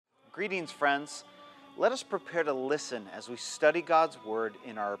Greetings, friends. Let us prepare to listen as we study God's Word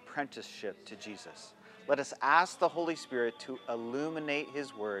in our apprenticeship to Jesus. Let us ask the Holy Spirit to illuminate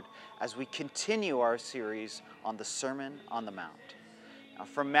His Word as we continue our series on the Sermon on the Mount. Now,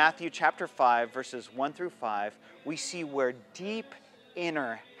 from Matthew chapter 5, verses 1 through 5, we see where deep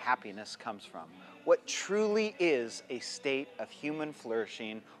inner happiness comes from, what truly is a state of human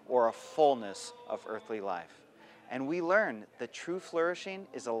flourishing or a fullness of earthly life. And we learn that true flourishing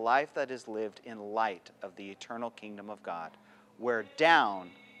is a life that is lived in light of the eternal kingdom of God, where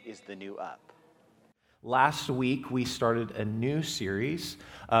down is the new up. Last week, we started a new series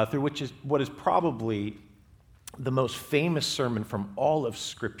through which is what is probably the most famous sermon from all of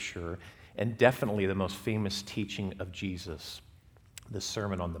Scripture and definitely the most famous teaching of Jesus, the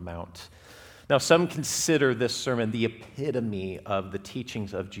Sermon on the Mount. Now, some consider this sermon the epitome of the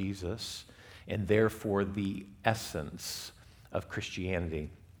teachings of Jesus and therefore the essence of Christianity.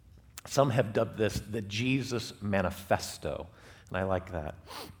 Some have dubbed this the Jesus Manifesto, and I like that.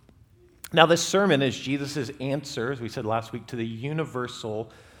 Now, this sermon is Jesus' answer, as we said last week, to the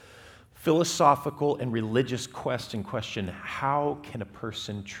universal philosophical and religious question, how can a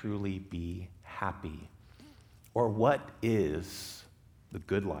person truly be happy? Or what is the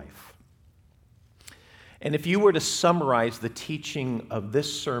good life? And if you were to summarize the teaching of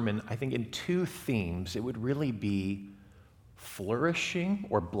this sermon, I think in two themes, it would really be flourishing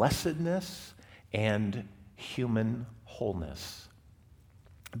or blessedness and human wholeness.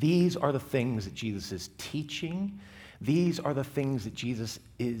 These are the things that Jesus is teaching. These are the things that Jesus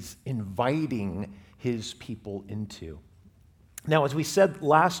is inviting his people into. Now, as we said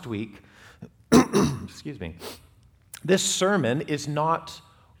last week, this sermon is not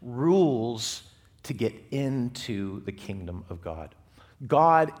rules to get into the kingdom of God.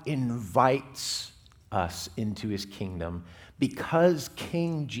 God invites us into his kingdom because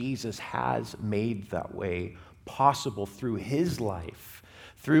King Jesus has made that way possible through his life,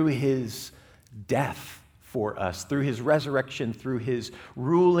 through his death for us, through his resurrection, through his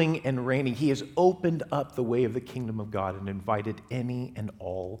ruling and reigning. He has opened up the way of the kingdom of God and invited any and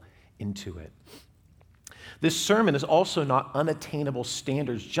all into it. This sermon is also not unattainable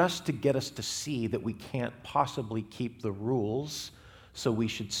standards just to get us to see that we can't possibly keep the rules, so we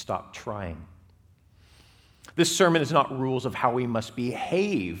should stop trying. This sermon is not rules of how we must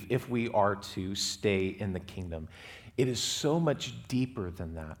behave if we are to stay in the kingdom. It is so much deeper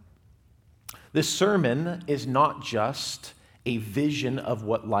than that. This sermon is not just a vision of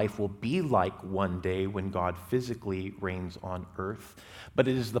what life will be like one day when God physically reigns on earth, but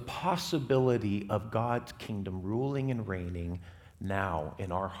it is the possibility of God's kingdom ruling and reigning now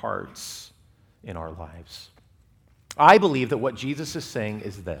in our hearts, in our lives. I believe that what Jesus is saying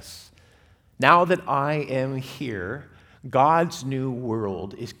is this: now that I am here, God's new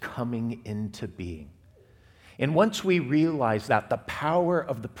world is coming into being. And once we realize that, the power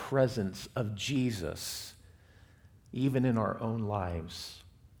of the presence of Jesus, even in our own lives,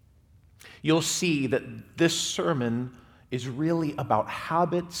 you'll see that this sermon is really about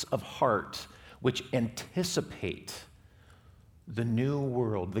habits of heart which anticipate the new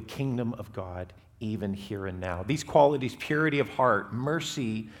world, the kingdom of God, even here and now. These qualities, purity of heart,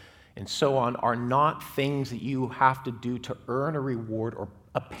 mercy, and so on, are not things that you have to do to earn a reward or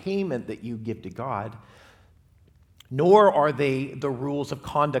a payment that you give to God. Nor are they the rules of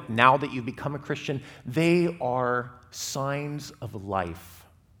conduct now that you become a Christian. They are signs of life,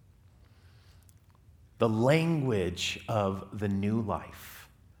 the language of the new life,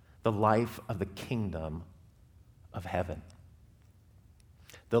 the life of the kingdom of heaven,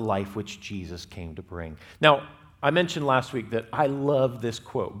 the life which Jesus came to bring. Now, I mentioned last week that I love this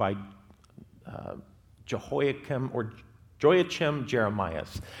quote by Joachim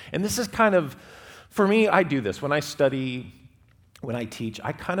Jeremias. And this is kind of, for me, I do this. When I study, when I teach,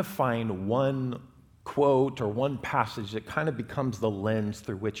 I kind of find one quote or one passage that kind of becomes the lens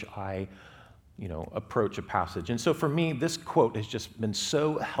through which I, approach a passage. And so for me, this quote has just been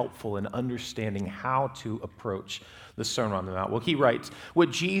so helpful in understanding how to approach the Sermon on the Mount. Well, he writes, what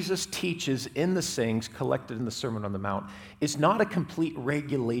Jesus teaches in the sayings collected in the Sermon on the Mount is not a complete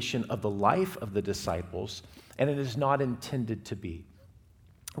regulation of the life of the disciples, and it is not intended to be.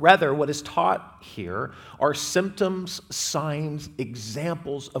 Rather, what is taught here are symptoms, signs,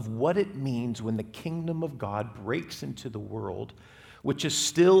 examples of what it means when the kingdom of God breaks into the world, which is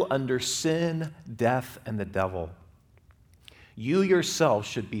still under sin, death, and the devil. You yourselves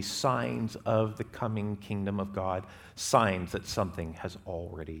should be signs of the coming kingdom of God, signs that something has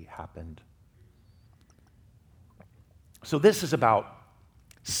already happened. So this is about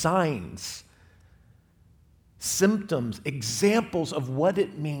signs symptoms, examples of what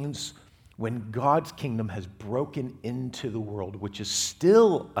it means when God's kingdom has broken into the world, which is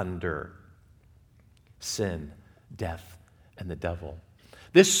still under sin, death, and the devil.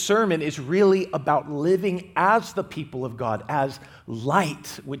 This sermon is really about living as the people of God, as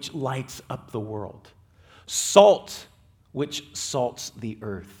light which lights up the world, salt which salts the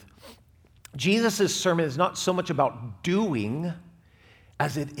earth. Jesus' sermon is not so much about doing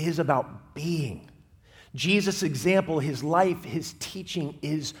as it is about being. Jesus' example, his life, his teaching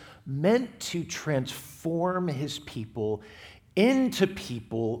is meant to transform his people into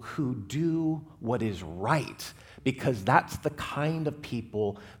people who do what is right, because that's the kind of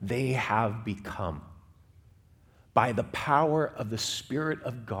people they have become by the power of the Spirit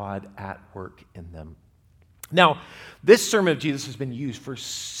of God at work in them. Now, this sermon of Jesus has been used for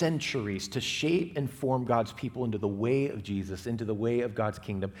centuries to shape and form God's people into the way of Jesus, into the way of God's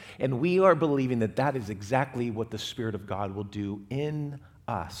kingdom. And we are believing that that is exactly what the Spirit of God will do in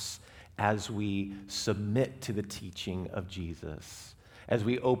us as we submit to the teaching of Jesus, as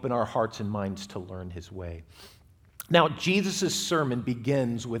we open our hearts and minds to learn his way. Now, Jesus' sermon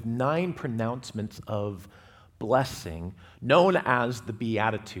begins with 9 pronouncements of blessing known as the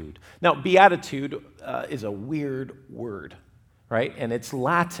Beatitude. Now, Beatitude is a weird word, right? And it's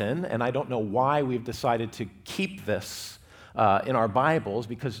Latin, and I don't know why we've decided to keep this in our Bibles,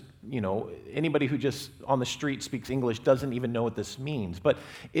 because, anybody who just on the street speaks English doesn't even know what this means. But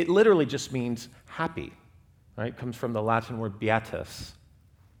it literally just means happy, right? It comes from the Latin word beatus.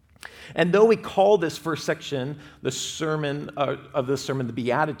 And though we call this first section the sermon the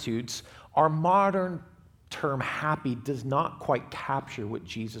Beatitudes, our modern term happy does not quite capture what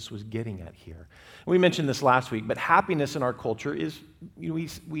Jesus was getting at here. We mentioned this last week, but happiness in our culture is, we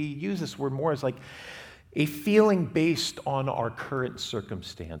use this word more as like a feeling based on our current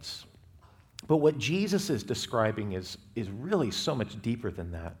circumstance. But what Jesus is describing is really so much deeper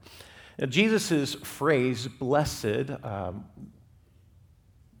than that. Now, Jesus' phrase, blessed,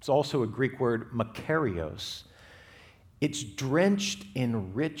 it's also a Greek word, makarios. It's drenched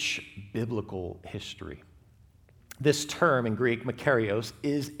in rich biblical history. This term in Greek, makarios,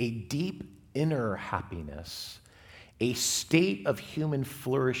 is a deep inner happiness, a state of human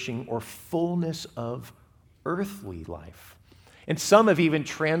flourishing or fullness of earthly life. And some have even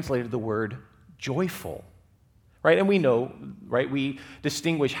translated the word joyful, right? And we know, right, we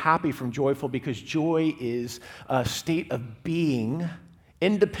distinguish happy from joyful because joy is a state of being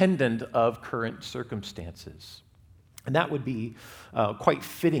independent of current circumstances. And that would be quite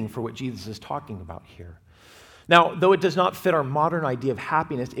fitting for what Jesus is talking about here. Now, though it does not fit our modern idea of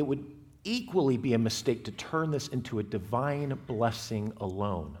happiness, it would equally be a mistake to turn this into a divine blessing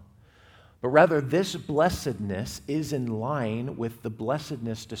alone. But rather, this blessedness is in line with the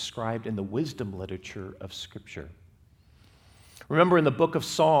blessedness described in the wisdom literature of Scripture. Remember, in the book of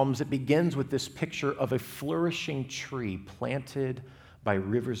Psalms, it begins with this picture of a flourishing tree planted by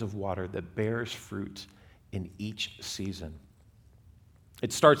rivers of water that bears fruit in each season.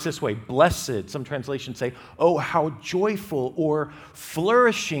 It starts this way: blessed, some translations say, oh, how joyful or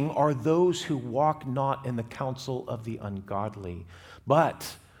flourishing are those who walk not in the counsel of the ungodly,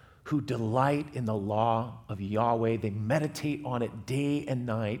 but who delight in the law of Yahweh. They meditate on it day and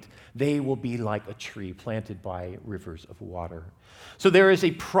night. They will be like a tree planted by rivers of water. So there is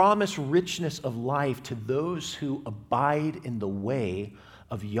a promised richness of life to those who abide in the way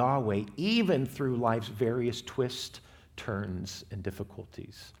of Yahweh, even through life's various twists, turns, and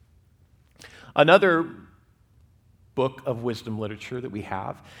difficulties. Another book of wisdom literature that we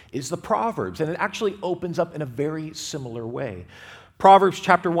have is the Proverbs, and it actually opens up in a very similar way. Proverbs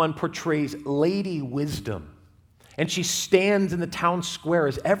chapter 1 portrays Lady Wisdom, and she stands in the town square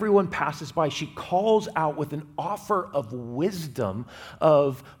as everyone passes by. She calls out with an offer of wisdom,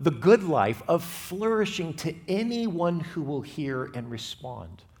 of the good life, of flourishing to anyone who will hear and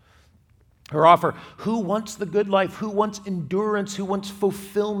respond. Her offer: who wants the good life? Who wants endurance? Who wants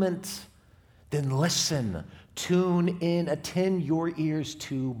fulfillment? Then listen, tune in, attend your ears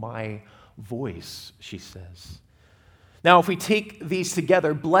to my voice, she says. Now, if we take these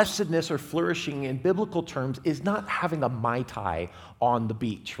together, blessedness or flourishing in biblical terms is not having a Mai Tai on the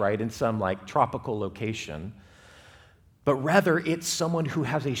beach, right, in some like tropical location, but rather it's someone who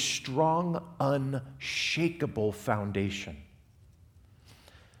has a strong, unshakable foundation.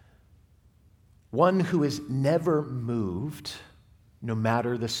 One who is never moved, no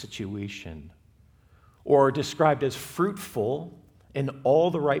matter the situation, or described as fruitful in all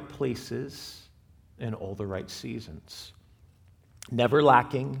the right places, in all the right seasons. Never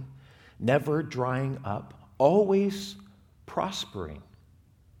lacking, never drying up, always prospering.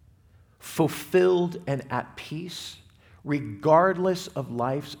 fulfilled and at peace, regardless of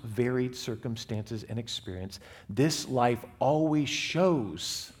life's varied circumstances and experience. This life always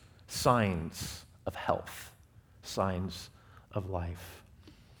shows signs of health, signs of life.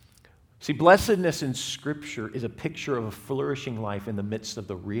 See, blessedness in Scripture is a picture of a flourishing life in the midst of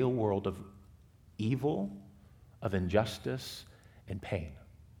the real world of evil, of injustice, and pain.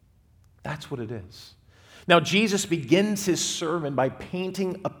 That's what it is. Now, Jesus begins his sermon by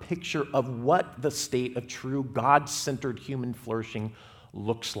painting a picture of what the state of true God-centered human flourishing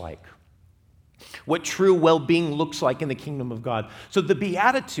looks like, what true well-being looks like in the kingdom of God. So the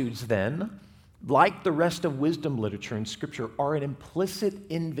Beatitudes then, like the rest of wisdom literature in Scripture, are an implicit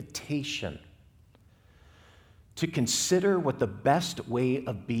invitation to consider what the best way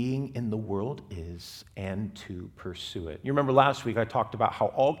of being in the world is and to pursue it. You remember last week I talked about how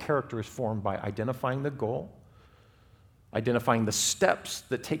all character is formed by identifying the goal, identifying the steps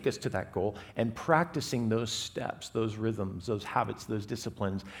that take us to that goal, and practicing those steps, those rhythms, those habits, those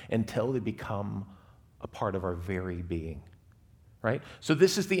disciplines until they become a part of our very being. Right? So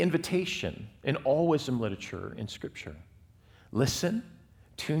this is the invitation in all wisdom literature in Scripture. Listen,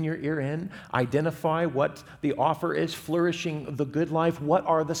 tune your ear in, identify what the offer is, flourishing the good life. What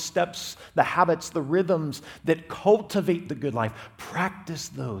are the steps, the habits, the rhythms that cultivate the good life? Practice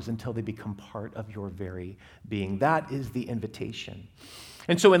those until they become part of your very being. That is the invitation.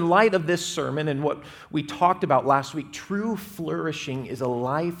 And so in light of this sermon and what we talked about last week, true flourishing is a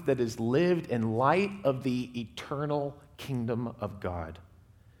life that is lived in light of the eternal kingdom of God.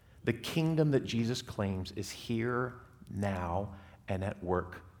 The kingdom that Jesus claims is here now and at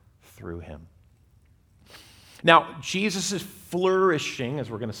work through him. Now, Jesus' flourishing,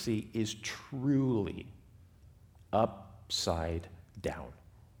 as we're going to see, is truly upside down.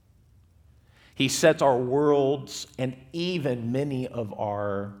 He sets our worlds and even many of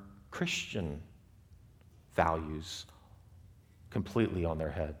our Christian values completely on their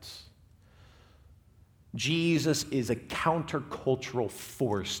heads. Jesus is a countercultural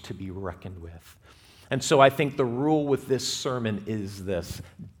force to be reckoned with. And so I think the rule with this sermon is this: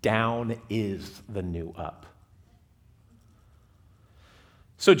 down is the new up.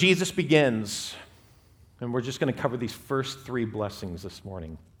 So Jesus begins, and we're just going to cover these first three blessings this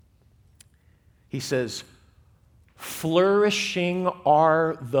morning. He says, flourishing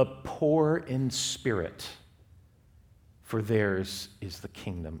are the poor in spirit, for theirs is the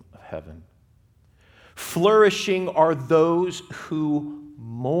kingdom of heaven. Flourishing are those who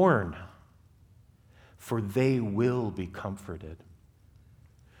mourn, for they will be comforted.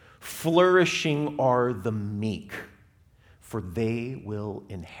 Flourishing are the meek, for they will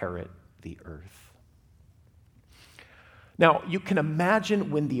inherit the earth. Now, you can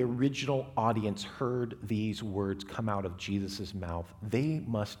imagine when the original audience heard these words come out of Jesus' mouth, they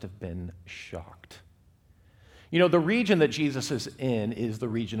must have been shocked. You know, the region that Jesus is in is the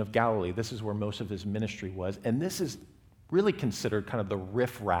region of Galilee. This is where most of his ministry was, and this is really considered kind of the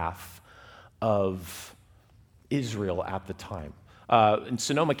riffraff of Israel at the time. In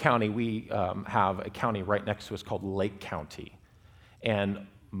Sonoma County, we have a county right next to us called Lake County. And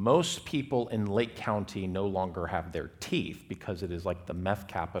most people in Lake County no longer have their teeth because it is like the meth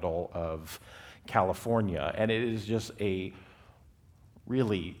capital of California. And it is just a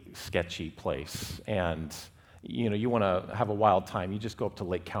really sketchy place. And, you know, you want to have a wild time, you just go up to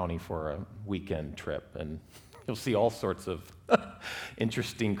Lake County for a weekend trip and you'll see all sorts of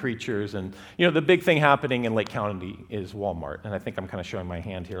interesting creatures. And, you know, the big thing happening in Lake County is Walmart. And I think I'm kind of showing my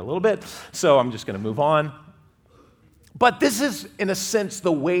hand here a little bit, so I'm just going to move on. But this is, in a sense,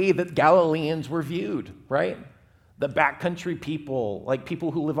 the way that Galileans were viewed, right? The backcountry people, like people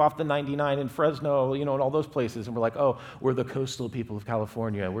who live off the 99 in Fresno, you know, and all those places. And we're like, oh, we're the coastal people of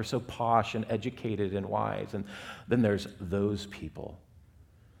California. We're so posh and educated and wise. And then there's those people.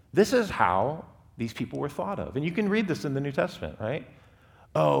 This is how these people were thought of. And you can read this in the New Testament, right?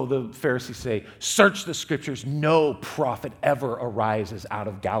 Oh, the Pharisees say, search the scriptures, no prophet ever arises out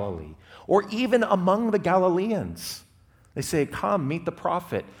of Galilee. Or even among the Galileans. They say, come, meet the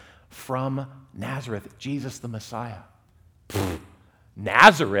prophet from Nazareth, Jesus the Messiah.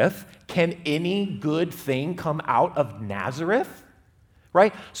 Nazareth? Can any good thing come out of Nazareth?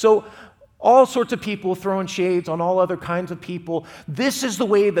 Right? So all sorts of people throwing shades on all other kinds of people. This is the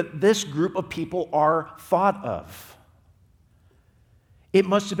way that this group of people are thought of. It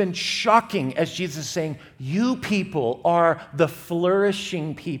must have been shocking as Jesus is saying, you people are the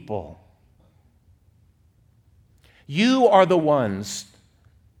flourishing people. You are the ones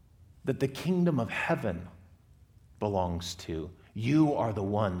that the kingdom of heaven belongs to. You are the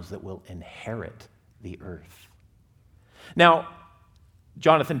ones that will inherit the earth. Now,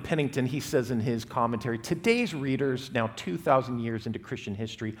 Jonathan Pennington, he says in his commentary, today's readers, now 2,000 years into Christian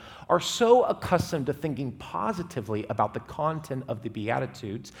history, are so accustomed to thinking positively about the content of the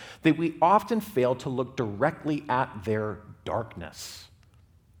Beatitudes that we often fail to look directly at their darkness.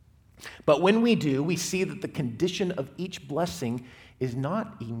 But when we do, we see that the condition of each blessing is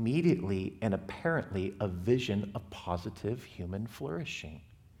not immediately and apparently a vision of positive human flourishing,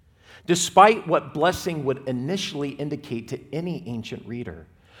 despite what blessing would initially indicate to any ancient reader.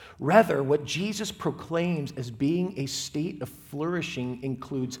 Rather, what Jesus proclaims as being a state of flourishing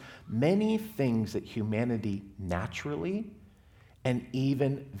includes many things that humanity naturally and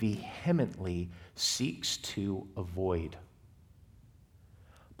even vehemently seeks to avoid.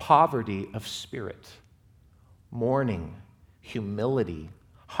 Poverty of spirit, mourning, humility,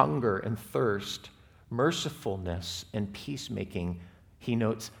 hunger and thirst, mercifulness and peacemaking. He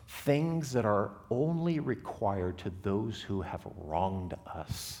notes things that are only required to those who have wronged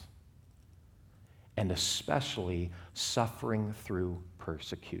us, and especially suffering through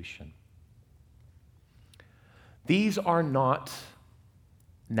persecution. These are not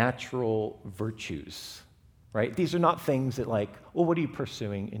natural virtues, right? These are not things that like, well, what are you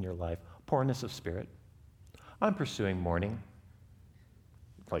pursuing in your life? Poorness of spirit. I'm pursuing mourning.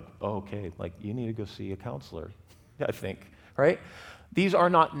 Like, oh, okay, like you need to go see a counselor, I think, right? These are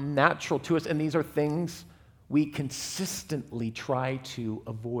not natural to us, and these are things we consistently try to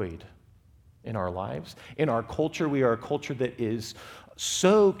avoid in our lives. In our culture, we are a culture that is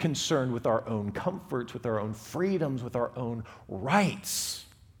so concerned with our own comforts, with our own freedoms, with our own rights.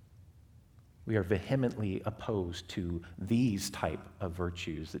 We are vehemently opposed to these type of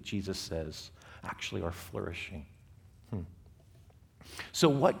virtues that Jesus says actually are flourishing. So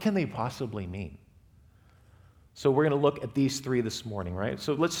what can they possibly mean? So we're going to look at these three this morning, right?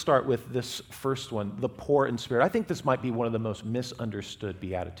 So let's start with this first one, the poor in spirit. I think this might be one of the most misunderstood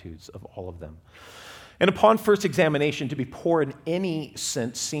Beatitudes of all of them. And upon first examination, to be poor in any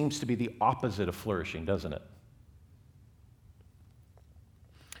sense seems to be the opposite of flourishing, doesn't it?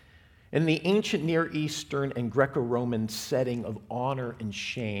 In the ancient Near Eastern and Greco-Roman setting of honor and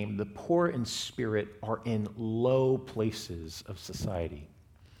shame, the poor in spirit are in low places of society.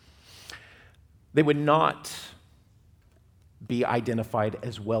 They would not be identified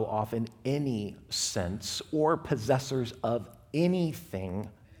as well off in any sense or possessors of anything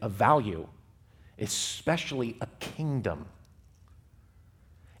of value, especially a kingdom.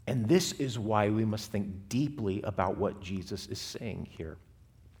 And this is why we must think deeply about what Jesus is saying here.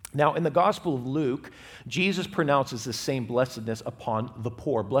 Now, in the Gospel of Luke, Jesus pronounces the same blessedness upon the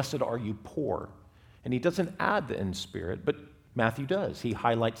poor. Blessed are you poor. And he doesn't add the in spirit, but Matthew does. He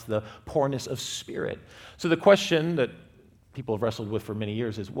highlights the poorness of spirit. So the question that people have wrestled with for many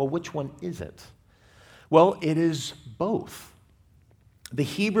years is, well, which one is it? Well, it is both. The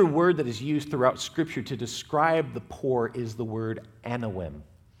Hebrew word that is used throughout Scripture to describe the poor is the word anawim.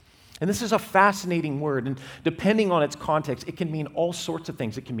 And this is a fascinating word, and depending on its context, it can mean all sorts of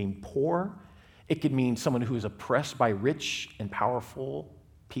things. It can mean poor. It could mean someone who is oppressed by rich and powerful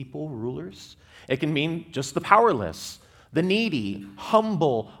people, rulers. It can mean just the powerless, the needy,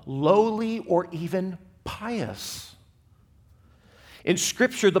 humble, lowly, or even pious. In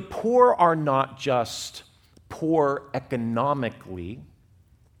Scripture, the poor are not just poor economically,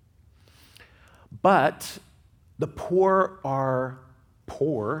 but the poor are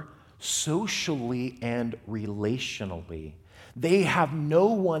poor socially and relationally. They have no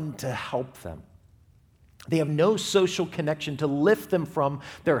one to help them. They have no social connection to lift them from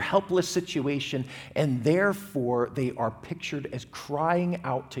their helpless situation, and therefore they are pictured as crying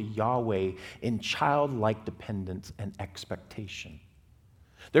out to Yahweh in childlike dependence and expectation.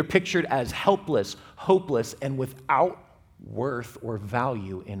 They're pictured as helpless, hopeless, and without worth or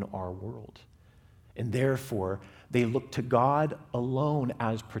value in our world. And therefore, they look to God alone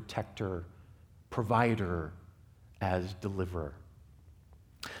as protector, provider, as deliverer.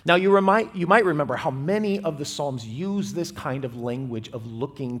 Now, you might remember how many of the Psalms use this kind of language of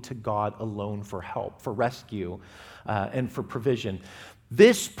looking to God alone for help, for rescue, and for provision.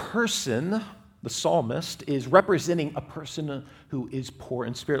 This person, the psalmist, is representing a person who is poor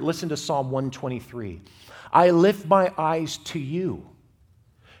in spirit. Listen to Psalm 123. I lift my eyes to you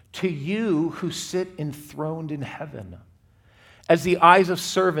who sit enthroned in heaven. As the eyes of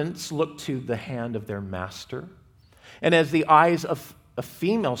servants look to the hand of their master, and as the eyes of a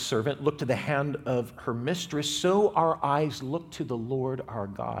female servant look to the hand of her mistress, so our eyes look to the Lord our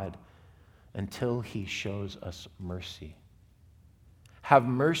God until he shows us mercy. Have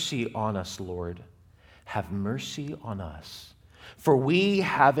mercy on us, Lord. Have mercy on us. For we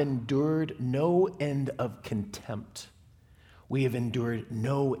have endured no end of contempt. We have endured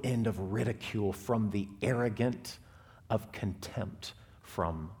no end of ridicule from the arrogant, of contempt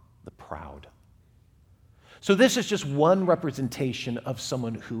from the proud. So this is just one representation of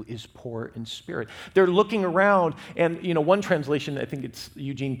someone who is poor in spirit. They're looking around, and one translation, I think it's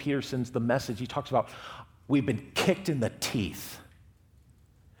Eugene Peterson's The Message, he talks about, we've been kicked in the teeth.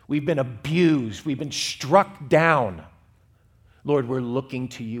 We've been abused. We've been struck down. Lord, we're looking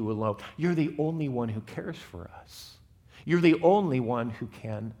to you alone. You're the only one who cares for us. You're the only one who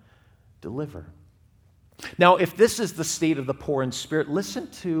can deliver. Now, if this is the state of the poor in spirit, listen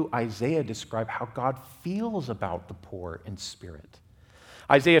to Isaiah describe how God feels about the poor in spirit.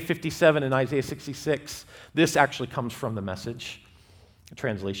 Isaiah 57 and Isaiah 66, this actually comes from the Message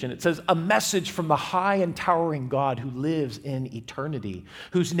translation. It says, a message from the high and towering God who lives in eternity,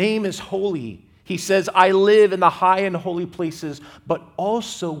 whose name is holy. He says, I live in the high and holy places, but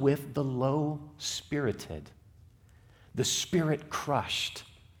also with the low-spirited, the spirit crushed.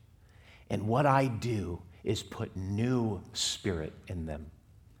 And what I do is put new spirit in them.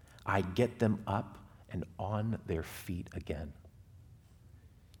 I get them up and on their feet again.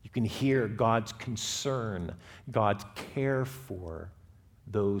 You can hear God's concern, God's care for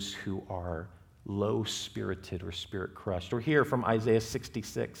those who are low-spirited or spirit-crushed. Or here from Isaiah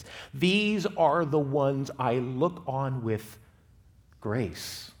 66, these are the ones I look on with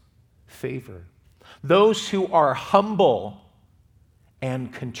grace, favor. Those who are humble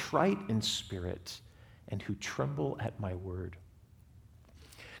and contrite in spirit and who tremble at my word.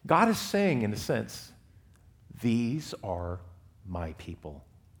 God is saying, in a sense, these are my people.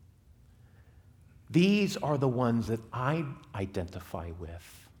 These are the ones that I identify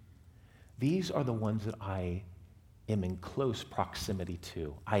with. These are the ones that I am in close proximity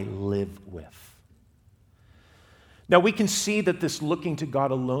to, I live with. Now, we can see that this looking to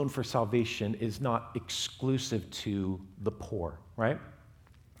God alone for salvation is not exclusive to the poor, right?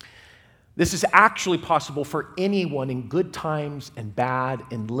 This is actually possible for anyone in good times and bad,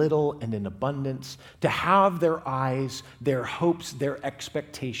 in little and in abundance, to have their eyes, their hopes, their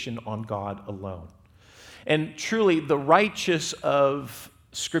expectation on God alone. And truly, the righteous of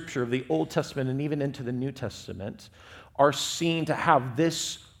Scripture, of the Old Testament and even into the New Testament, are seen to have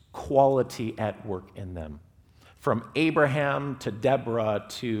this quality at work in them. From Abraham to Deborah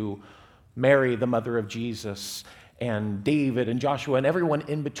to Mary, the mother of Jesus, and David and Joshua and everyone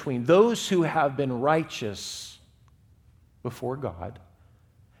in between, those who have been righteous before God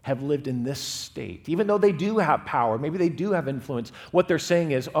have lived in this state. Even though they do have power, maybe they do have influence, what they're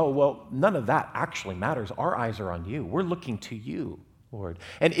saying is, oh, well, none of that actually matters. Our eyes are on you. We're looking to you, Lord.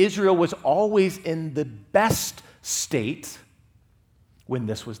 And Israel was always in the best state when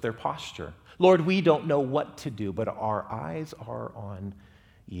this was their posture. Lord, we don't know what to do, but our eyes are on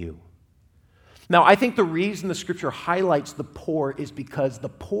you. Now, I think the reason the Scripture highlights the poor is because the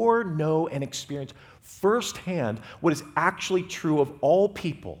poor know and experience firsthand what is actually true of all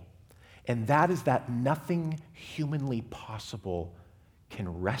people, and that is that nothing humanly possible can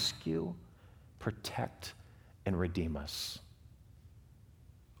rescue, protect, and redeem us.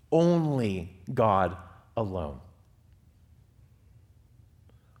 Only God alone.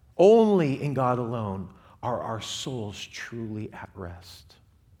 Only in God alone are our souls truly at rest.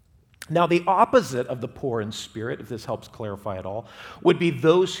 Now, the opposite of the poor in spirit, if this helps clarify at all, would be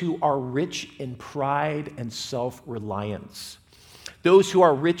those who are rich in pride and self-reliance. Those who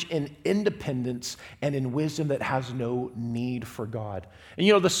are rich in independence and in wisdom that has no need for God.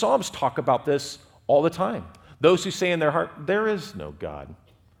 And the Psalms talk about this all the time. Those who say in their heart, there is no God.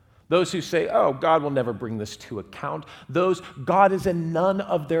 Those who say, oh, God will never bring this to account. God is in none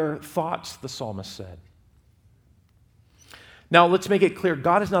of their thoughts, the psalmist said. Now, let's make it clear,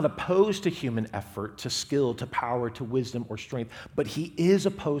 God is not opposed to human effort, to skill, to power, to wisdom, or strength, but he is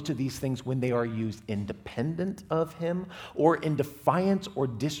opposed to these things when they are used independent of him or in defiance or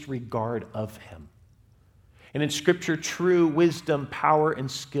disregard of him. And in Scripture, true wisdom, power,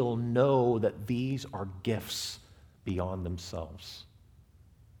 and skill know that these are gifts beyond themselves.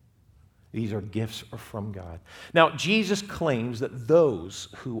 These are gifts from God. Now, Jesus claims that those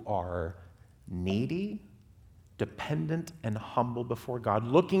who are needy, dependent, and humble before God,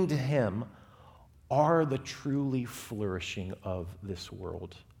 looking to him, are the truly flourishing of this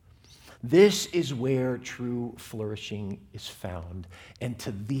world. This is where true flourishing is found, and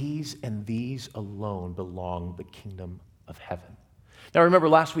to these and these alone belong the kingdom of heaven. Now, remember,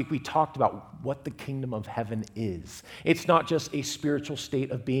 last week we talked about what the kingdom of heaven is. It's not just a spiritual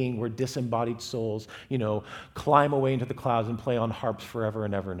state of being where disembodied souls, climb away into the clouds and play on harps forever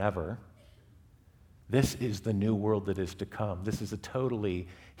and ever and ever. This is the new world that is to come. This is a totally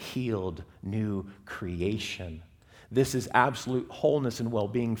healed new creation. This is absolute wholeness and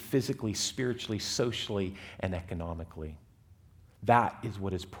well-being physically, spiritually, socially, and economically. That is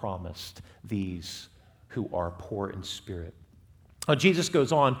what is promised these who are poor in spirit. Now, Jesus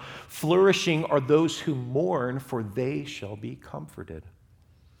goes on, flourishing are those who mourn, for they shall be comforted.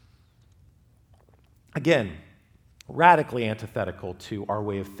 Again, radically antithetical to our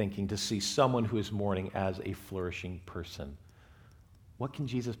way of thinking to see someone who is mourning as a flourishing person. What can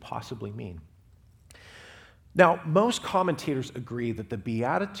Jesus possibly mean? Now, most commentators agree that the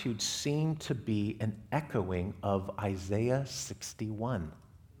Beatitudes seem to be an echoing of Isaiah 61.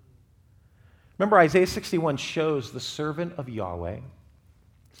 Remember, Isaiah 61 shows the servant of Yahweh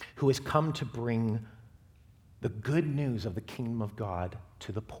who has come to bring the good news of the kingdom of God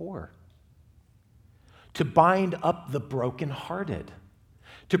to the poor, to bind up the brokenhearted,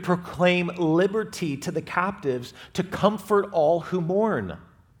 to proclaim liberty to the captives, to comfort all who mourn,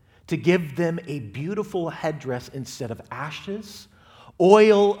 to give them a beautiful headdress instead of ashes,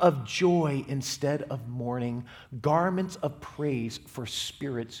 oil of joy instead of mourning, garments of praise for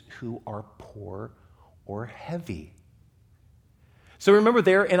spirits who are poor or heavy. So remember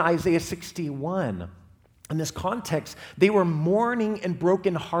there in Isaiah 61, in this context, they were mourning and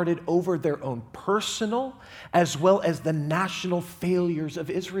brokenhearted over their own personal as well as the national failures of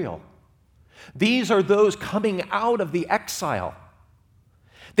Israel. These are those coming out of the exile.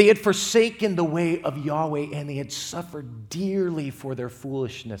 They had forsaken the way of Yahweh, and they had suffered dearly for their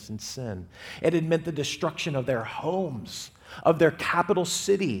foolishness and sin. It had meant the destruction of their homes, of their capital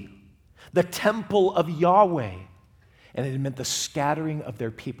city, the temple of Yahweh. And it had meant the scattering of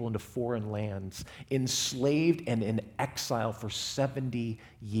their people into foreign lands, enslaved and in exile for 70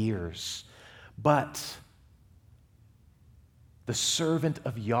 years. But the servant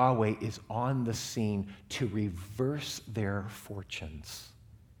of Yahweh is on the scene to reverse their fortunes,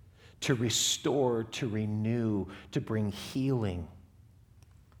 to restore, to renew, to bring healing.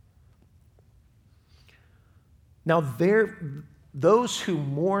 Now, those who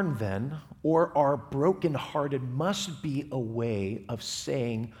mourn then, or are brokenhearted, must be a way of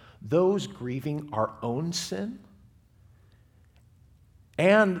saying those grieving our own sin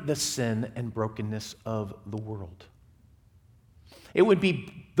and the sin and brokenness of the world. It would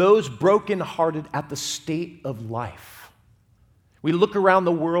be those brokenhearted at the state of life. We look around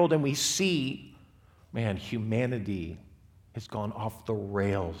the world and we see, man, humanity has gone off the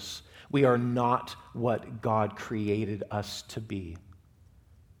rails. We are not what God created us to be.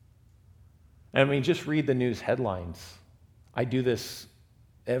 I mean, just read the news headlines. I do this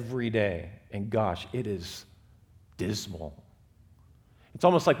every day, and gosh, it is dismal. It's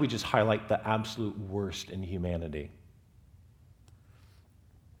almost like we just highlight the absolute worst in humanity.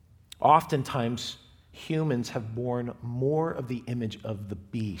 Oftentimes, humans have borne more of the image of the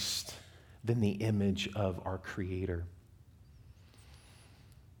beast than the image of our Creator.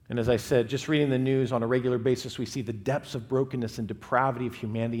 And as I said, just reading the news on a regular basis, we see the depths of brokenness and depravity of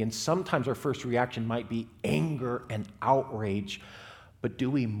humanity, and sometimes our first reaction might be anger and outrage, but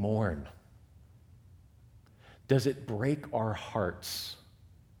do we mourn? Does it break our hearts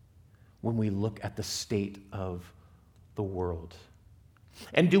when we look at the state of the world?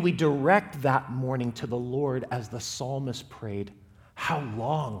 And do we direct that mourning to the Lord as the psalmist prayed, "How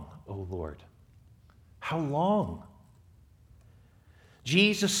long, O Lord? How long?"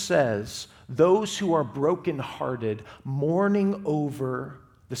 Jesus says, those who are brokenhearted, mourning over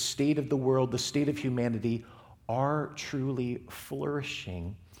the state of the world, the state of humanity, are truly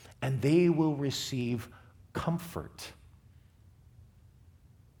flourishing, and they will receive comfort.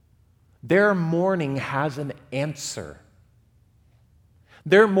 Their mourning has an answer.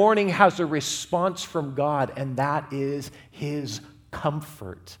 Their mourning has a response from God, and that is His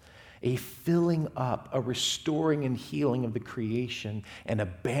comfort. A filling up, a restoring and healing of the creation, and a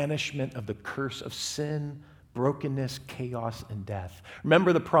banishment of the curse of sin, brokenness, chaos, and death.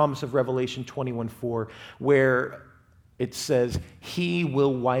 Remember the promise of Revelation 21:4, where it says, He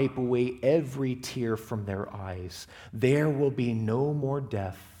will wipe away every tear from their eyes. There will be no more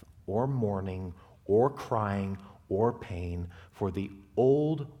death, or mourning, or crying, or pain, for the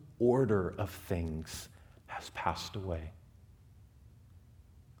old order of things has passed away.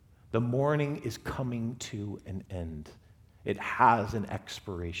 The mourning is coming to an end. It has an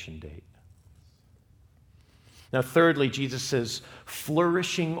expiration date. Now, thirdly, Jesus says,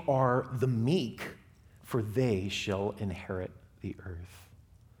 flourishing are the meek, for they shall inherit the earth.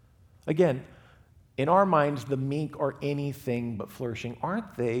 Again, in our minds, the meek are anything but flourishing.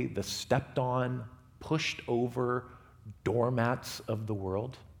 Aren't they the stepped on, pushed over doormats of the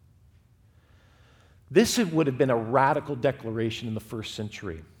world? This would have been a radical declaration in the first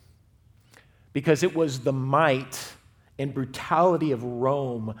century, because it was the might and brutality of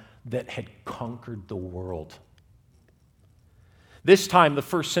Rome that had conquered the world. This time, the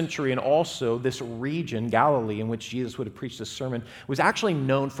first century, and also this region, Galilee, in which Jesus would have preached this sermon, was actually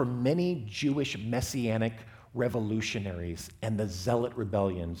known for many Jewish messianic revolutionaries and the Zealot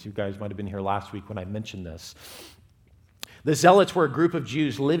rebellions. You guys might have been here last week when I mentioned this. The Zealots were a group of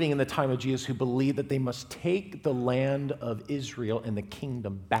Jews living in the time of Jesus who believed that they must take the land of Israel and the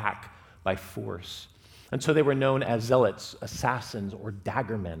kingdom back by force. And so they were known as zealots, assassins, or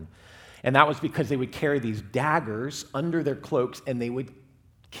daggermen. And that was because they would carry these daggers under their cloaks and they would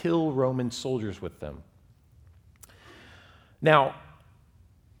kill Roman soldiers with them. Now,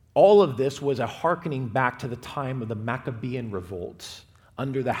 all of this was a hearkening back to the time of the Maccabean revolts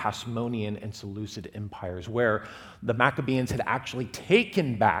under the Hasmonean and Seleucid empires, where the Maccabeans had actually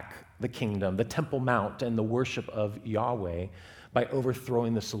taken back the kingdom, the Temple Mount, and the worship of Yahweh by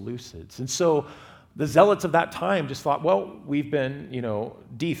overthrowing the Seleucids. And so the zealots of that time just thought, well, we've been,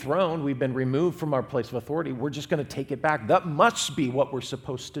 dethroned, we've been removed from our place of authority, we're just going to take it back. That must be what we're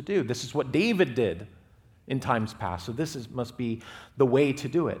supposed to do. This is what David did in times past, so must be the way to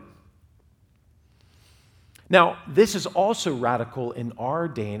do it. Now, this is also radical in our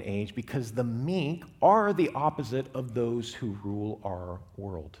day and age because the meek are the opposite of those who rule our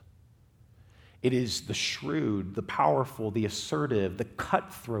world. It is the shrewd, the powerful, the assertive, the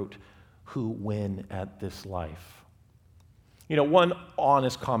cutthroat who win at this life. One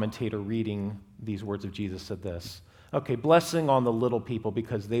honest commentator reading these words of Jesus said this, okay, blessing on the little people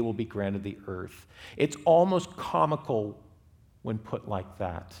because they will be granted the earth. It's almost comical when put like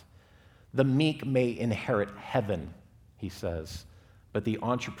that. The meek may inherit heaven, he says, but the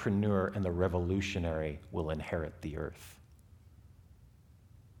entrepreneur and the revolutionary will inherit the earth.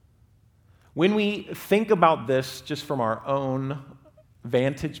 When we think about this just from our own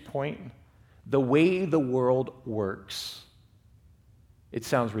vantage point, the way the world works, it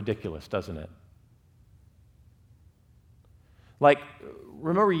sounds ridiculous, doesn't it? Like,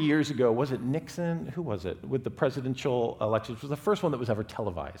 remember years ago, was it Nixon? Who was it? With the presidential elections, it was the first one that was ever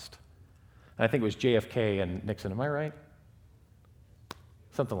televised. I think it was JFK and Nixon, am I right?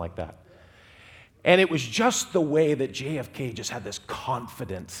 Something like that. And it was just the way that JFK just had this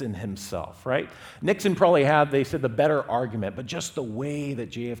confidence in himself, right? Nixon probably had, they said, the better argument, but just the way that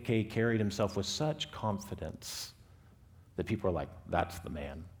JFK carried himself with such confidence that people are like, that's the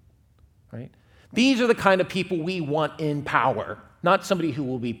man, right? These are the kind of people we want in power, not somebody who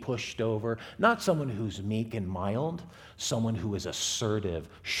will be pushed over, not someone who's meek and mild, someone who is assertive,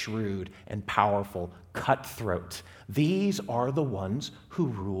 shrewd, and powerful, cutthroat. These are the ones who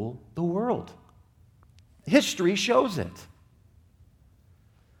rule the world. History shows it.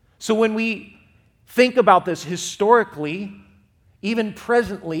 So when we think about this historically, even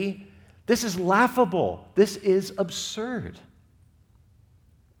presently, this is laughable. This is absurd.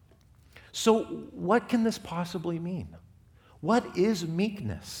 So what can this possibly mean? What is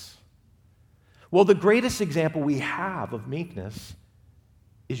meekness? Well, the greatest example we have of meekness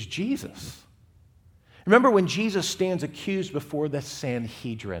is Jesus. Remember when Jesus stands accused before the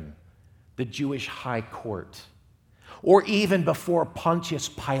Sanhedrin, the Jewish high court, or even before Pontius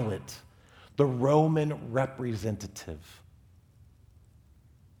Pilate, the Roman representative.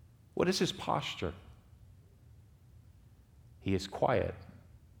 What is his posture? He is quiet.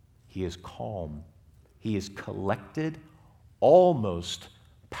 He is calm. He is collected, almost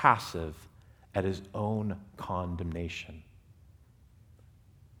passive at his own condemnation.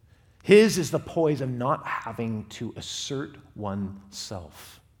 His is the poise of not having to assert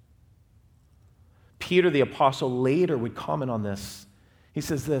oneself. Peter the apostle later would comment on this. He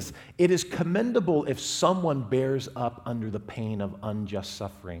says this, "It is commendable if someone bears up under the pain of unjust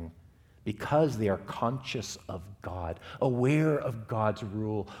suffering because they are conscious of God, aware of God's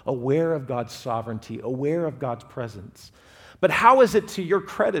rule, aware of God's sovereignty, aware of God's presence. But how is it to your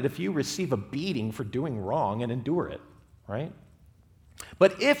credit if you receive a beating for doing wrong and endure it, right?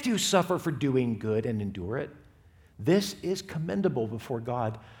 But if you suffer for doing good and endure it, this is commendable before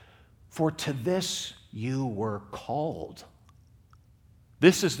God, for to this you were called."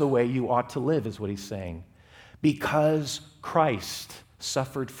 This is the way you ought to live, is what he's saying. Because Christ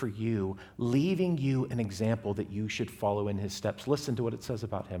suffered for you, leaving you an example that you should follow in his steps. Listen to what it says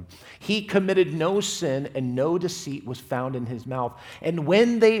about him. He committed no sin, and no deceit was found in his mouth. And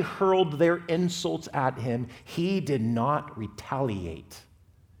when they hurled their insults at him, he did not retaliate.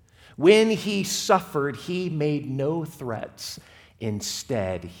 When he suffered, he made no threats.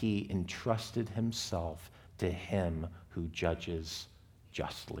 Instead, he entrusted himself to him who judges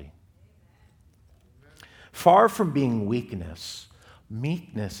justly. Far from being weakness,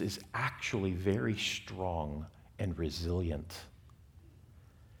 meekness is actually very strong and resilient.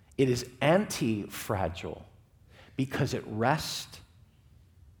 It is anti-fragile because it rests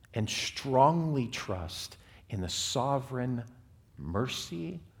and strongly trusts in the sovereign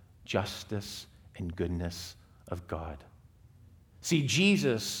mercy, justice, and goodness of God. See,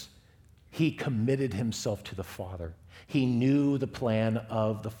 Jesus, he committed himself to the Father. He knew the plan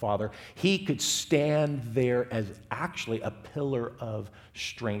of the Father. He could stand there as actually a pillar of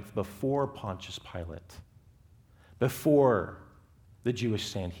strength before Pontius Pilate, before the Jewish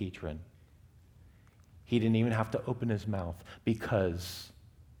Sanhedrin. He didn't even have to open his mouth because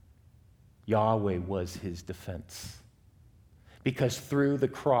Yahweh was his defense. Because through the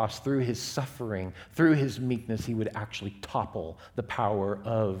cross, through his suffering, through his meekness, he would actually topple the power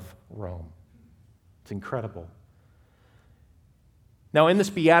of Rome. It's incredible. Now, in this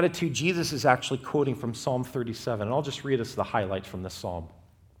beatitude, Jesus is actually quoting from Psalm 37, and I'll just read us the highlights from this psalm.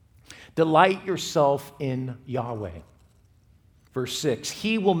 Delight yourself in Yahweh. Verse 6,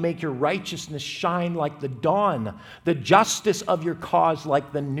 he will make your righteousness shine like the dawn, the justice of your cause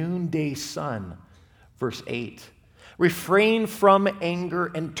like the noonday sun. Verse 8, refrain from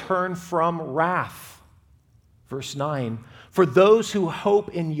anger and turn from wrath. Verse 9, for those who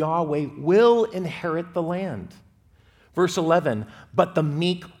hope in Yahweh will inherit the land. Verse 11, but the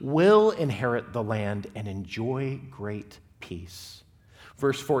meek will inherit the land and enjoy great peace.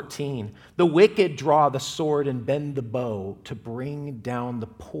 Verse 14, the wicked draw the sword and bend the bow to bring down the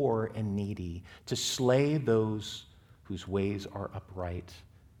poor and needy, to slay those whose ways are upright.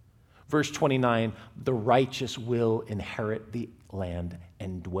 Verse 29, the righteous will inherit the land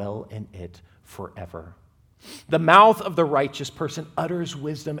and dwell in it forever. The mouth of the righteous person utters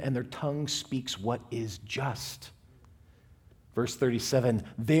wisdom, and their tongue speaks what is just. Verse 37,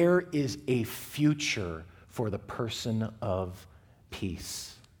 there is a future for the person of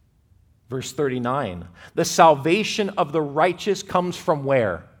peace. Verse 39, the salvation of the righteous comes from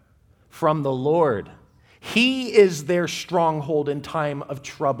where? From the Lord. He is their stronghold in time of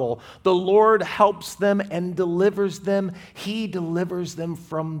trouble. The Lord helps them and delivers them. He delivers them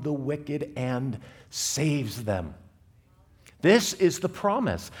from the wicked and saves them. This is the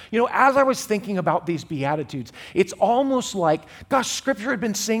promise. You know, as I was thinking about these Beatitudes, it's almost like, gosh, Scripture had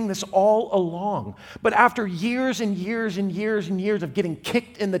been saying this all along. But after years and years and years and years of getting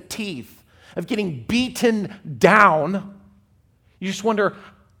kicked in the teeth, of getting beaten down, you just wonder,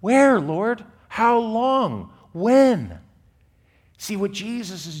 where, Lord? How long? When? See, what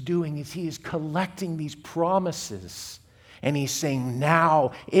Jesus is doing is he is collecting these promises. And he's saying,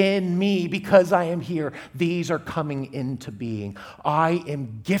 now in me, because I am here, these are coming into being. I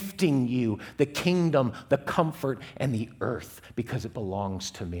am gifting you the kingdom, the comfort, and the earth because it belongs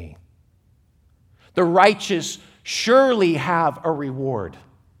to me. The righteous surely have a reward.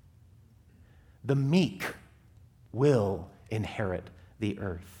 The meek will inherit the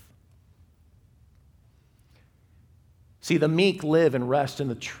earth. See, the meek live and rest in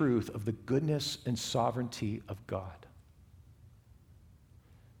the truth of the goodness and sovereignty of God.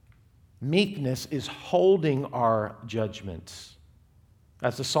 Meekness is holding our judgments.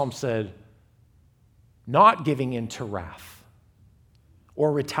 As the psalm said, not giving in to wrath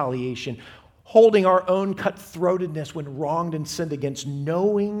or retaliation, holding our own cut-throatedness when wronged and sinned against,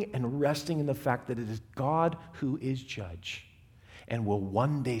 knowing and resting in the fact that it is God who is judge and will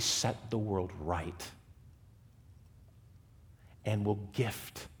one day set the world right and will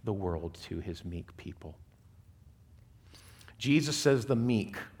gift the world to his meek people. Jesus says the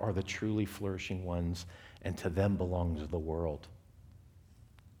meek are the truly flourishing ones, and to them belongs the world.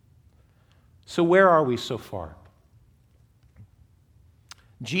 So where are we so far?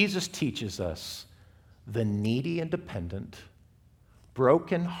 Jesus teaches us the needy and dependent,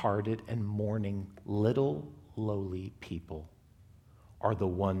 broken-hearted and mourning little lowly people are the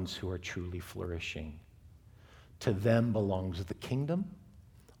ones who are truly flourishing. To them belongs the kingdom,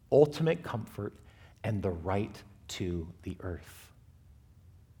 ultimate comfort, and the right to the earth.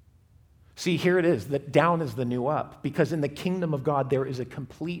 See, here it is, that down is the new up, because in the kingdom of God there is a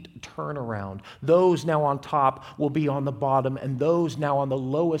complete turnaround. Those now on top will be on the bottom, and those now on the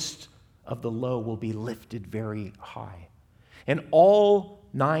lowest of the low will be lifted very high. And all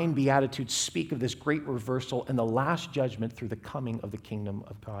 9 Beatitudes speak of this great reversal and the last judgment through the coming of the kingdom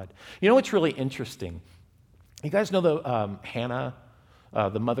of God. You know what's really interesting? You guys know the Hannah,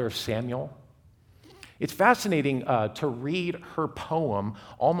 the mother of Samuel? It's fascinating to read her poem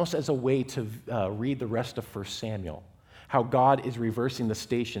almost as a way to read the rest of 1 Samuel. How God is reversing the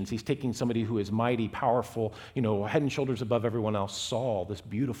stations. He's taking somebody who is mighty, powerful, head and shoulders above everyone else, Saul, this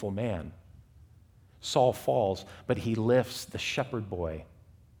beautiful man. Saul falls, but he lifts the shepherd boy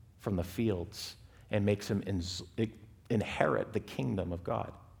from the fields, and makes him inherit the kingdom of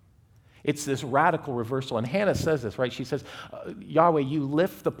God. It's this radical reversal. And Hannah says this, right? She says, Yahweh, you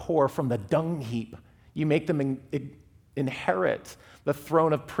lift the poor from the dung heap. You make them inherit the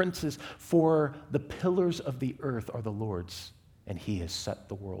throne of princes, for the pillars of the earth are the Lord's, and he has set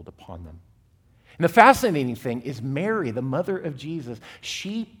the world upon them. And the fascinating thing is Mary, the mother of Jesus,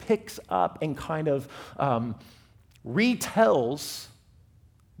 she picks up and kind of retells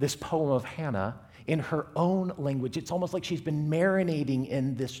this poem of Hannah in her own language. It's almost like she's been marinating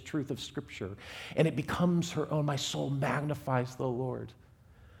in this truth of Scripture, and it becomes her own. My soul magnifies the Lord.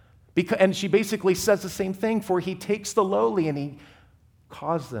 And she basically says the same thing, for he takes the lowly and he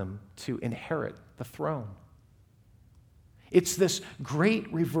caused them to inherit the throne. It's this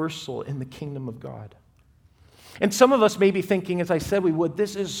great reversal in the kingdom of God. And some of us may be thinking, as I said we would,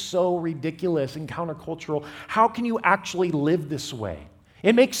 this is so ridiculous and countercultural. How can you actually live this way?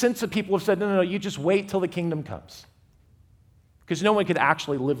 It makes sense that people have said, no, you just wait till the kingdom comes. Because no one could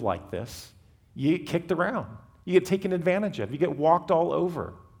actually live like this. You get kicked around. You get taken advantage of. You get walked all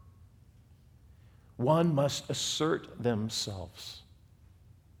over. One must assert themselves.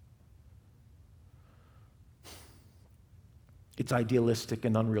 It's idealistic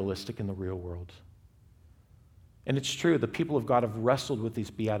and unrealistic in the real world. And it's true, the people of God have wrestled with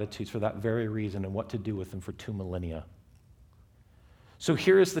these Beatitudes for that very reason and what to do with them for 2 millennia. So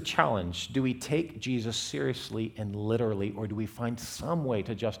here is the challenge. Do we take Jesus seriously and literally, or do we find some way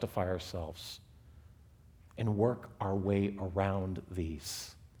to justify ourselves and work our way around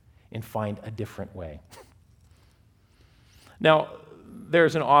these and find a different way? Now,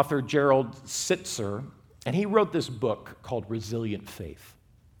 there's an author, Gerald Sitzer, and he wrote this book called Resilient Faith.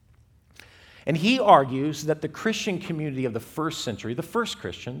 And he argues that the Christian community of the first century, the first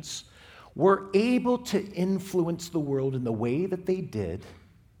Christians, were able to influence the world in the way that they did.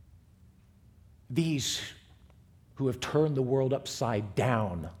 These who have turned the world upside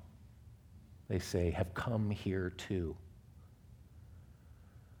down, they say, have come here too.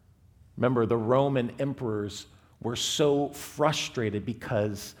 Remember, the Roman emperors were so frustrated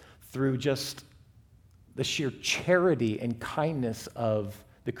because through just the sheer charity and kindness of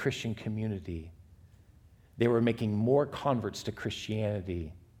the Christian community, they were making more converts to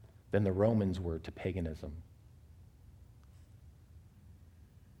Christianity than the Romans were to paganism.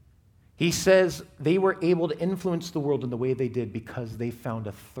 He says they were able to influence the world in the way they did because they found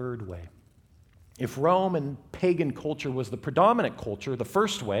a third way. If Rome and pagan culture was the predominant culture, the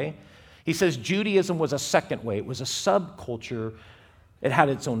first way, he says Judaism was a second way. It was a subculture. It had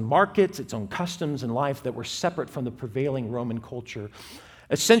its own markets, its own customs and life that were separate from the prevailing Roman culture.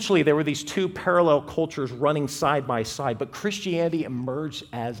 Essentially, there were these two parallel cultures running side by side, but Christianity emerged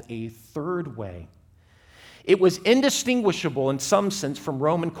as a third way. It was indistinguishable in some sense from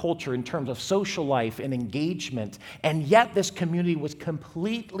Roman culture in terms of social life and engagement, and yet this community was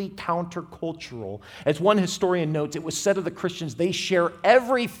completely countercultural. As one historian notes, it was said of the Christians, they share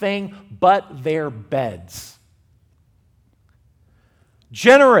everything but their beds.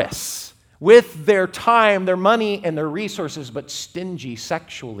 Generous with their time, their money, and their resources, but stingy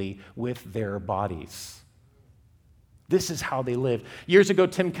sexually with their bodies. This is how they lived. Years ago,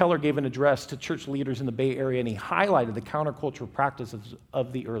 Tim Keller gave an address to church leaders in the Bay Area, and he highlighted the countercultural practices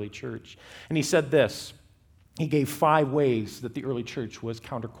of the early church. And he said this. He gave 5 ways that the early church was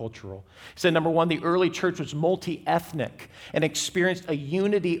countercultural. He said, number 1, the early church was multi-ethnic and experienced a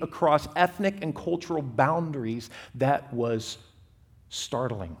unity across ethnic and cultural boundaries that was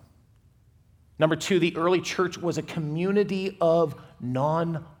startling. Number 2, the early church was a community of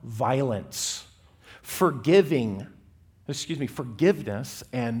nonviolence, forgiveness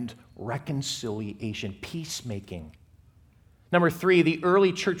and reconciliation, peacemaking. Number 3, the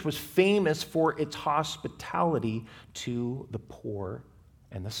early church was famous for its hospitality to the poor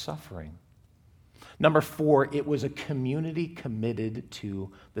and the suffering. Number 4, it was a community committed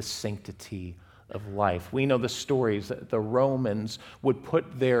to the sanctity of life. We know the stories that the Romans would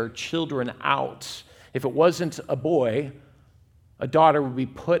put their children out. If it wasn't a boy, a daughter would be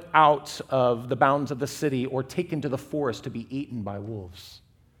put out of the bounds of the city or taken to the forest to be eaten by wolves.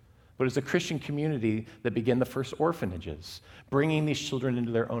 But it's a Christian community that began the first orphanages, bringing these children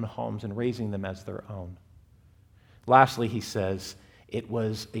into their own homes and raising them as their own. Lastly, he says, it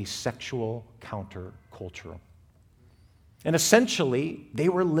was a sexual counterculture. And essentially, they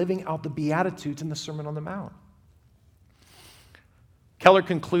were living out the Beatitudes in the Sermon on the Mount. Keller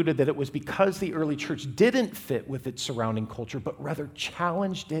concluded that it was because the early church didn't fit with its surrounding culture, but rather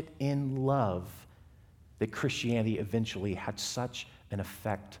challenged it in love, that Christianity eventually had such an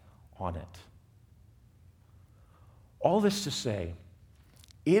effect on it. All this to say,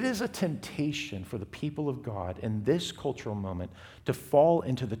 It is a temptation for the people of God in this cultural moment to fall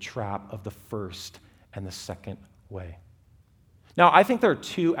into the trap of the first and the second way. Now, I think there are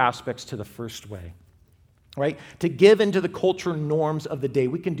two aspects to the first way, right? To give into the cultural norms of the day,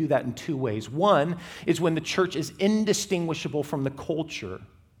 we can do that in two ways. One is when the church is indistinguishable from the culture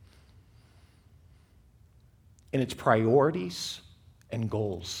in its priorities and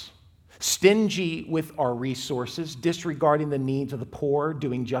goals. Stingy with our resources, disregarding the needs of the poor,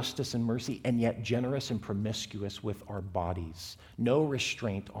 doing justice and mercy, and yet generous and promiscuous with our bodies. No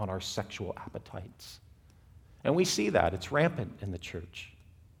restraint on our sexual appetites. And we see that. It's rampant in the church.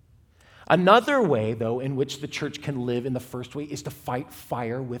 Another way, though, in which the church can live in the first way is to fight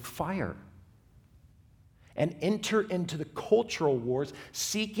fire with fire and enter into the cultural wars,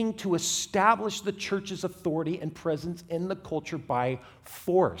 seeking to establish the church's authority and presence in the culture by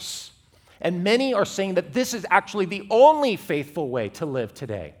force. And many are saying that this is actually the only faithful way to live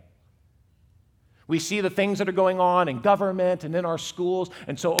today. We see the things that are going on in government and in our schools,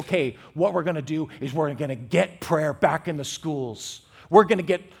 and so, okay, what we're going to do is we're going to get prayer back in the schools. We're going to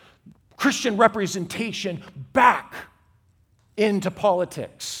get Christian representation back into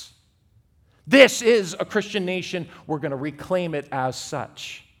politics. This is a Christian nation. We're going to reclaim it as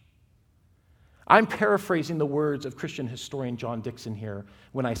such. I'm paraphrasing the words of Christian historian John Dixon here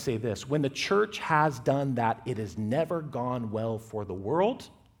when I say this. When the church has done that, it has never gone well for the world,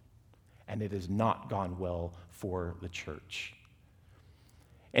 and it has not gone well for the church.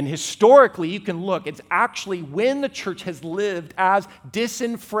 And historically, you can look, it's actually when the church has lived as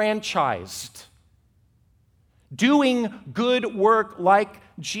disenfranchised, doing good work like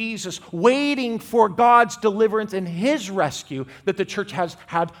Jesus, waiting for God's deliverance and his rescue, that the church has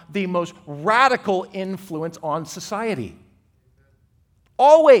had the most radical influence on society.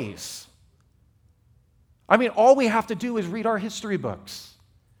 Always. I mean, all we have to do is read our history books,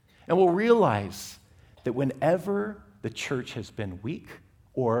 and we'll realize that whenever the church has been weak,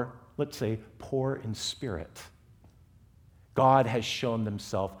 or let's say poor in spirit, God has shown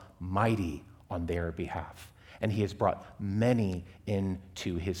himself mighty on their behalf, and he has brought many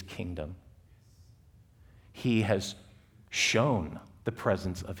into his kingdom. He has shown the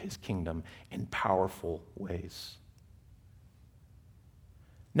presence of his kingdom in powerful ways.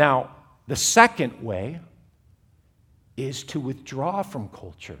 Now, the second way is to withdraw from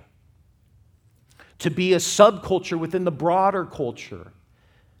culture, to be a subculture within the broader culture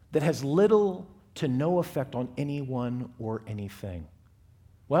that has little to no effect on anyone or anything.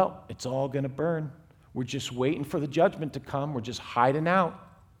 Well, it's all going to burn. We're just waiting for the judgment to come. We're just hiding out.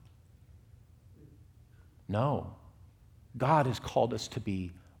 No. God has called us to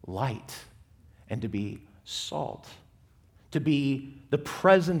be light and to be salt, to be the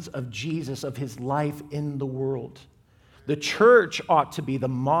presence of Jesus, of his life in the world. The church ought to be the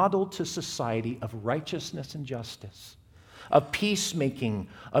model to society of righteousness and justice, of peacemaking,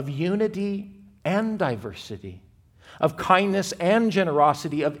 of unity and diversity, of kindness and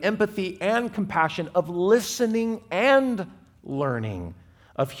generosity, of empathy and compassion, of listening and learning,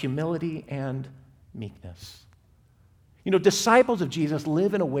 of humility and meekness. You know, disciples of Jesus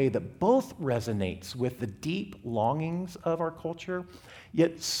live in a way that both resonates with the deep longings of our culture,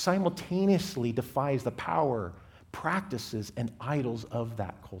 yet simultaneously defies the power, practices, and idols of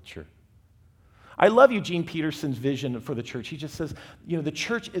that culture. I love Eugene Peterson's vision for the church. He just says, you know, the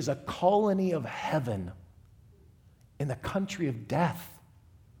church is a colony of heaven in the country of death.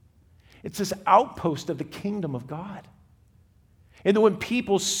 It's this outpost of the kingdom of God. And when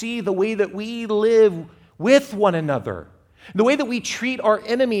people see the way that we live with one another, the way that we treat our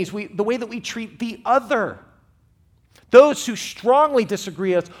enemies, the way that we treat the other, those who strongly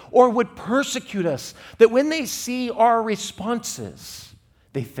disagree with us or would persecute us, that when they see our responses,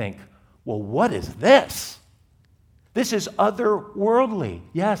 they think, well, what is this? This is otherworldly.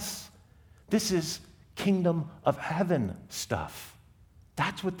 Yes, this is kingdom of heaven stuff.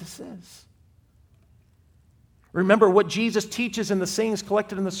 That's what this is. Remember, what Jesus teaches in the sayings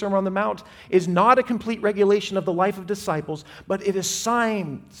collected in the Sermon on the Mount is not a complete regulation of the life of disciples, but it is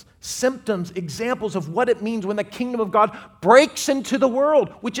signs, symptoms, examples of what it means when the kingdom of God breaks into the world,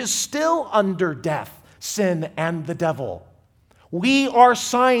 which is still under death, sin, and the devil. We are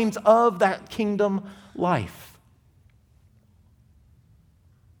signs of that kingdom life.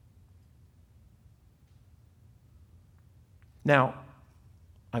 Now,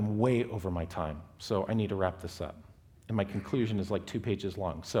 I'm way over my time, so I need to wrap this up. And my conclusion is like 2 pages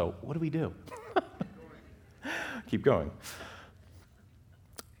long. So what do we do? Keep going.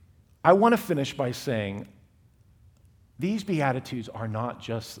 I want to finish by saying these Beatitudes are not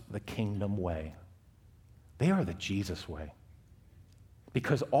just the kingdom way. They are the Jesus way.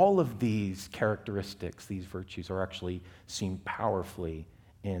 Because all of these characteristics, these virtues, are actually seen powerfully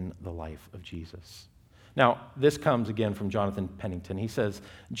in the life of Jesus. Now, this comes again from Jonathan Pennington. He says,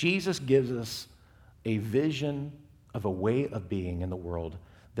 Jesus gives us a vision of a way of being in the world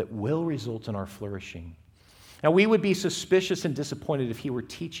that will result in our flourishing. Now, we would be suspicious and disappointed if he were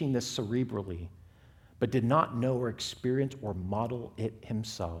teaching this cerebrally, but did not know or experience or model it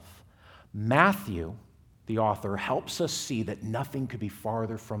himself. Matthew, the author, helps us see that nothing could be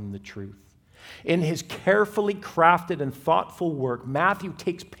farther from the truth. In his carefully crafted and thoughtful work, Matthew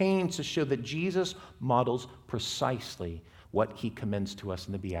takes pains to show that Jesus models precisely what he commends to us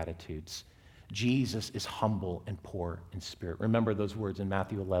in the Beatitudes. Jesus is humble and poor in spirit. Remember those words in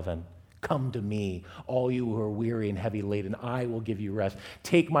Matthew 11. Come to me, all you who are weary and heavy laden, I will give you rest.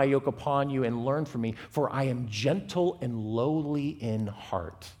 Take my yoke upon you and learn from me, for I am gentle and lowly in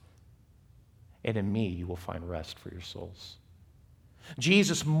heart. And in me you will find rest for your souls.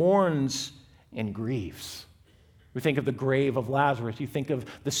 Jesus mourns and grieves. We think of the grave of Lazarus. You think of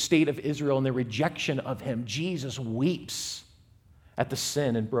the state of Israel and the rejection of him. Jesus weeps at the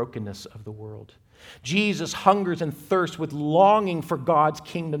sin and brokenness of the world. Jesus hungers and thirsts with longing for God's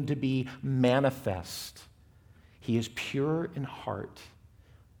kingdom to be manifest. He is pure in heart.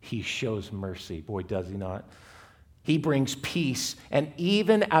 He shows mercy. Boy, does he not. He brings peace, and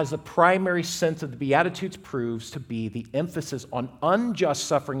even as the primary sense of the Beatitudes proves to be the emphasis on unjust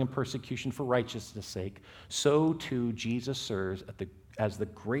suffering and persecution for righteousness' sake, so too Jesus serves as the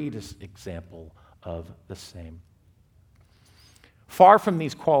greatest example of the same. Far from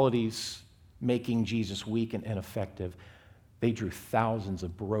these qualities making Jesus weak and ineffective, they drew thousands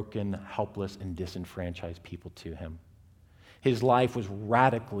of broken, helpless, and disenfranchised people to him. His life was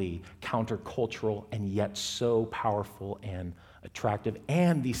radically countercultural and yet so powerful and attractive.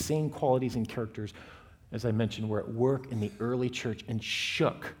 And these same qualities and characters, as I mentioned, were at work in the early church and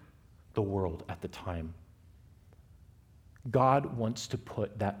shook the world at the time. God wants to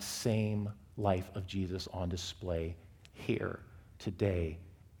put that same life of Jesus on display here, today,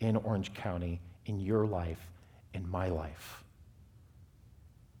 in Orange County, in your life, in my life.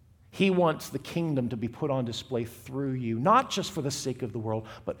 He wants the kingdom to be put on display through you, not just for the sake of the world,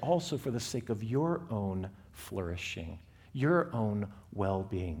 but also for the sake of your own flourishing, your own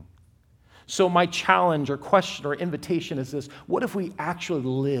well-being. So my challenge or question or invitation is this: what if we actually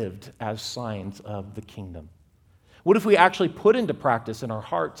lived as signs of the kingdom? What if we actually put into practice in our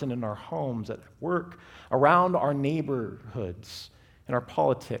hearts and in our homes, at work, around our neighborhoods, in our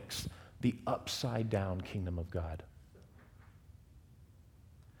politics, the upside-down kingdom of God?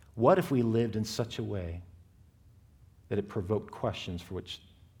 What if we lived in such a way that it provoked questions for which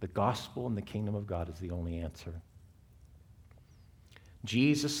the gospel and the kingdom of God is the only answer?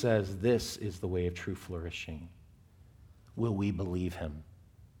 Jesus says this is the way of true flourishing. Will we believe him?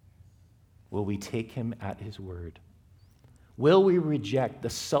 Will we take him at his word? Will we reject the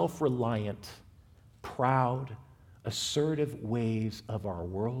self-reliant, proud, assertive ways of our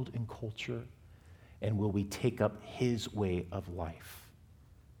world and culture? And will we take up his way of life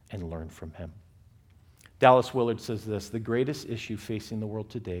and learn from him? Dallas Willard says this: the greatest issue facing the world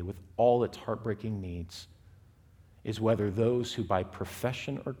today, with all its heartbreaking needs, is whether those who by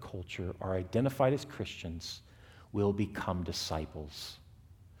profession or culture are identified as Christians will become disciples,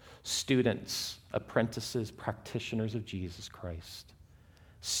 students, apprentices, practitioners of Jesus Christ,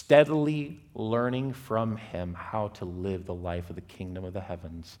 steadily learning from him how to live the life of the kingdom of the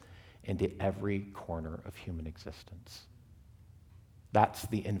heavens into every corner of human existence. That's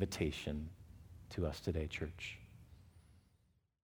the invitation to us today, church.